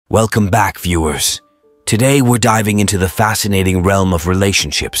Welcome back, viewers. Today we're diving into the fascinating realm of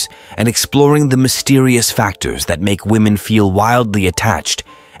relationships and exploring the mysterious factors that make women feel wildly attached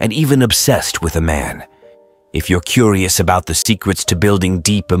and even obsessed with a man. If you're curious about the secrets to building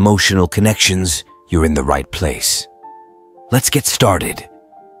deep emotional connections, you're in the right place. Let's get started.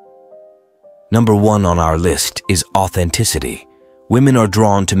 Number 1 on our list is authenticity. Women are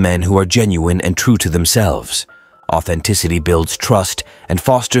drawn to men who are genuine and true to themselves. Authenticity builds trust and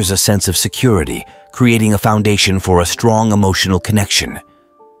fosters a sense of security, creating a foundation for a strong emotional connection.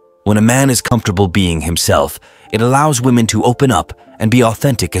 When a man is comfortable being himself, it allows women to open up and be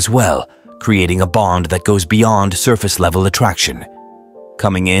authentic as well, creating a bond that goes beyond surface-level attraction.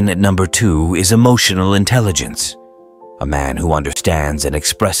 Coming in at number 2 is emotional intelligence. A man who understands and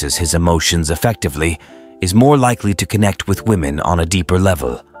expresses his emotions effectively is more likely to connect with women on a deeper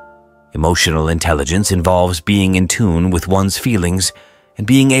level. Emotional intelligence involves being in tune with one's feelings and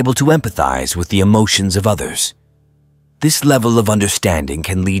being able to empathize with the emotions of others. This level of understanding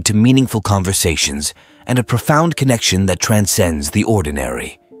can lead to meaningful conversations and a profound connection that transcends the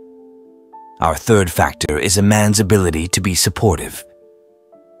ordinary. Our third factor is a man's ability to be supportive.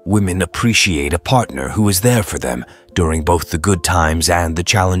 Women appreciate a partner who is there for them during both the good times and the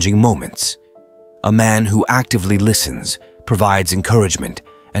challenging moments. A man who actively listens, provides encouragement,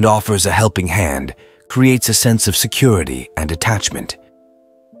 and offers a helping hand creates a sense of security and attachment.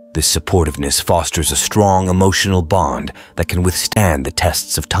 This supportiveness fosters a strong emotional bond that can withstand the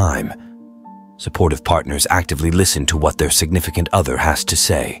tests of time. Supportive partners actively listen to what their significant other has to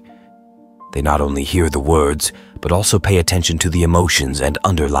say. They not only hear the words, but also pay attention to the emotions and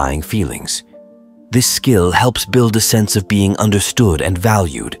underlying feelings. This skill helps build a sense of being understood and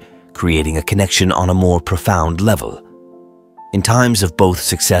valued, creating a connection on a more profound level. In times of both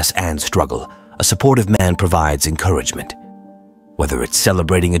success and struggle, a supportive man provides encouragement. Whether it's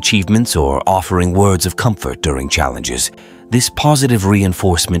celebrating achievements or offering words of comfort during challenges, this positive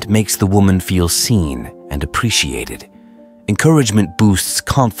reinforcement makes the woman feel seen and appreciated. Encouragement boosts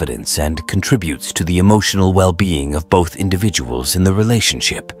confidence and contributes to the emotional well-being of both individuals in the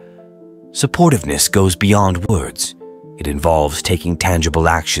relationship. Supportiveness goes beyond words. It involves taking tangible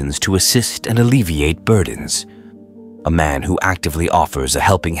actions to assist and alleviate burdens. A man who actively offers a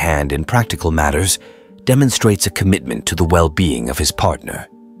helping hand in practical matters demonstrates a commitment to the well-being of his partner.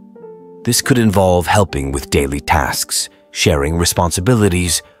 This could involve helping with daily tasks, sharing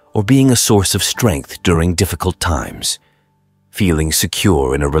responsibilities, or being a source of strength during difficult times. Feeling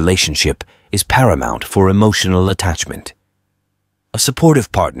secure in a relationship is paramount for emotional attachment. A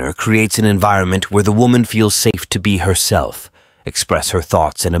supportive partner creates an environment where the woman feels safe to be herself, express her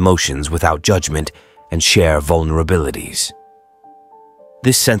thoughts and emotions without judgment, and share vulnerabilities.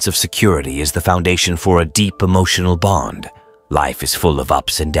 This sense of security is the foundation for a deep emotional bond. Life is full of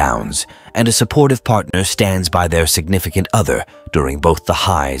ups and downs, and a supportive partner stands by their significant other during both the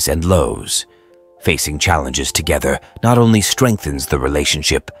highs and lows. Facing challenges together not only strengthens the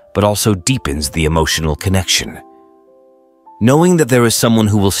relationship, but also deepens the emotional connection. Knowing that there is someone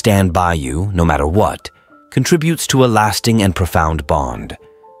who will stand by you, no matter what, contributes to a lasting and profound bond.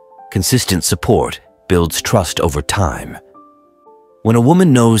 Consistent support builds trust over time. When a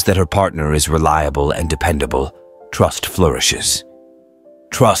woman knows that her partner is reliable and dependable, trust flourishes.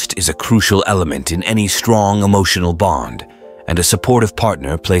 Trust is a crucial element in any strong emotional bond, and a supportive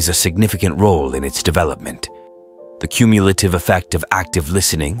partner plays a significant role in its development. The cumulative effect of active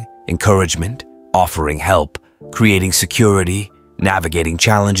listening, encouragement, offering help, creating security, navigating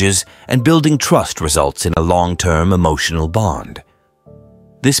challenges, and building trust results in a long-term emotional bond.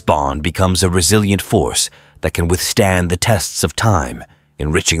 This bond becomes a resilient force that can withstand the tests of time,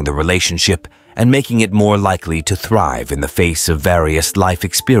 enriching the relationship and making it more likely to thrive in the face of various life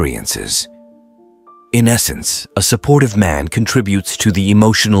experiences. In essence, a supportive man contributes to the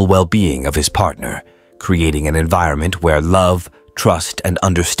emotional well-being of his partner, creating an environment where love, trust, and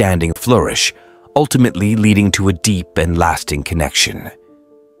understanding flourish, ultimately leading to a deep and lasting connection.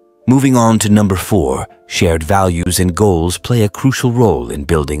 Moving on to number 4, shared values and goals play a crucial role in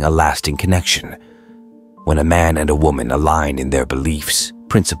building a lasting connection. When a man and a woman align in their beliefs,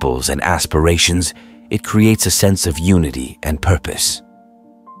 principles, and aspirations, it creates a sense of unity and purpose.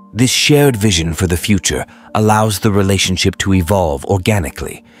 This shared vision for the future allows the relationship to evolve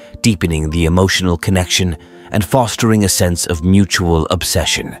organically, deepening the emotional connection and fostering a sense of mutual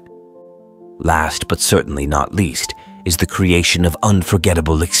obsession. Last but certainly not least is the creation of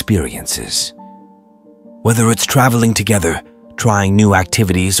unforgettable experiences. Whether it's traveling together, trying new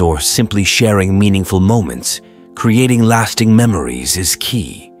activities, or simply sharing meaningful moments, creating lasting memories is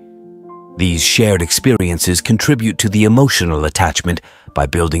key. These shared experiences contribute to the emotional attachment by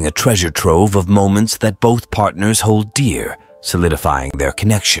building a treasure trove of moments that both partners hold dear, solidifying their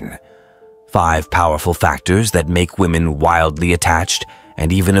connection. 5 powerful factors that make women wildly attached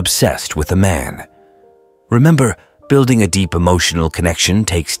and even obsessed with a man. Remember, building a deep emotional connection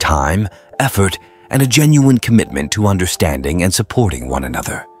takes time, effort, and a genuine commitment to understanding and supporting one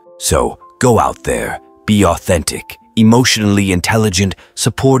another. So, go out there, be authentic, emotionally intelligent,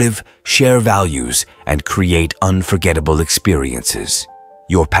 supportive, share values, and create unforgettable experiences.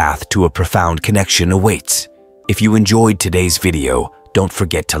 Your path to a profound connection awaits. If you enjoyed today's video, don't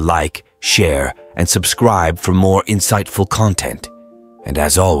forget to like, share, and subscribe for more insightful content. And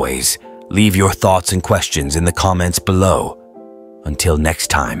as always, leave your thoughts and questions in the comments below. Until next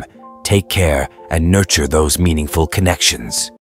time, take care and nurture those meaningful connections.